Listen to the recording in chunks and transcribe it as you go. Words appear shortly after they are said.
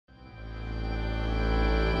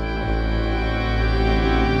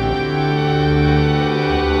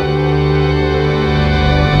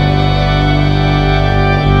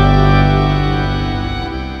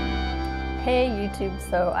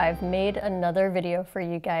made another video for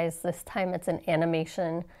you guys. This time it's an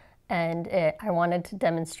animation, and I wanted to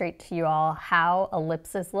demonstrate to you all how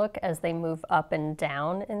ellipses look as they move up and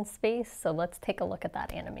down in space. So let's take a look at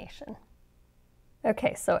that animation.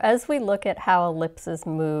 Okay, so as we look at how ellipses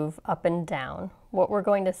move up and down, what we're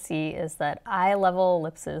going to see is that eye-level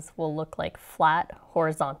ellipses will look like flat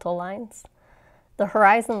horizontal lines. The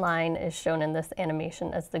horizon line is shown in this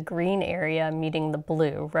animation as the green area meeting the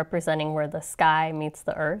blue, representing where the sky meets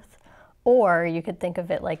the earth. Or you could think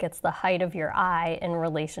of it like it's the height of your eye in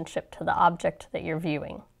relationship to the object that you're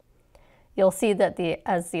viewing. You'll see that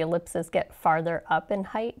as the ellipses get farther up in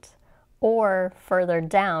height or further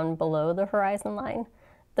down below the horizon line,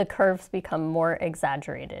 the curves become more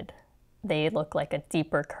exaggerated. They look like a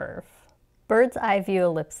deeper curve. Bird's eye view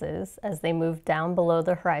ellipses, as they move down below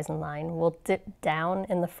the horizon line, will dip down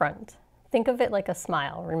in the front. Think of it like a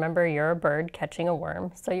smile. Remember, you're a bird catching a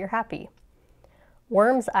worm, so you're happy.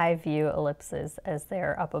 Worm's eye view ellipses, as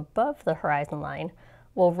they're up above the horizon line,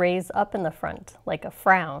 will raise up in the front like a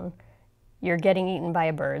frown. You're getting eaten by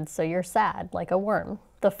a bird, so you're sad, like a worm.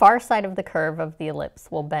 The far side of the curve of the ellipse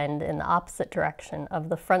will bend in the opposite direction of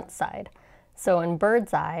the front side. So in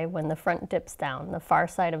bird's eye, when the front dips down, the far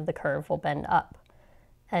side of the curve will bend up.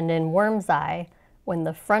 And in worm's eye, when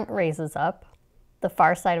the front raises up, the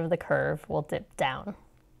far side of the curve will dip down.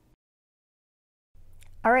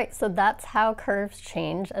 All right, so that's how curves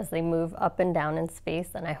change as they move up and down in space,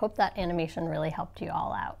 and I hope that animation really helped you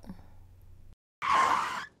all out.